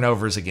 6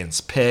 turnovers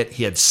against Pitt.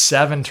 He had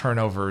 7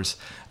 turnovers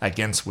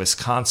against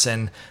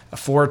Wisconsin,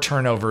 4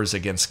 turnovers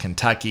against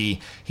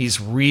Kentucky. He's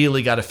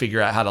really got to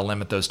figure out how to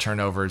limit those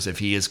turnovers if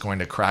he is going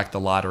to crack the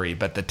lottery.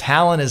 But the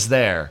talent is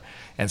there,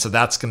 and so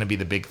that's going to be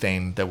the big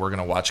thing that we're going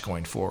to watch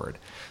going forward.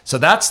 So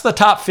that's the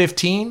top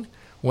 15.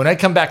 When I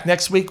come back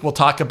next week, we'll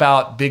talk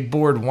about Big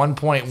Board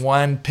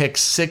 1.1,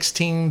 picks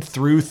 16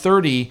 through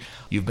 30.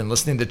 You've been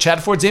listening to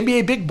Chad Ford's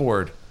NBA Big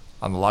Board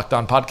on the Locked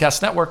On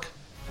Podcast Network.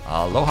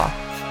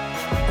 Aloha.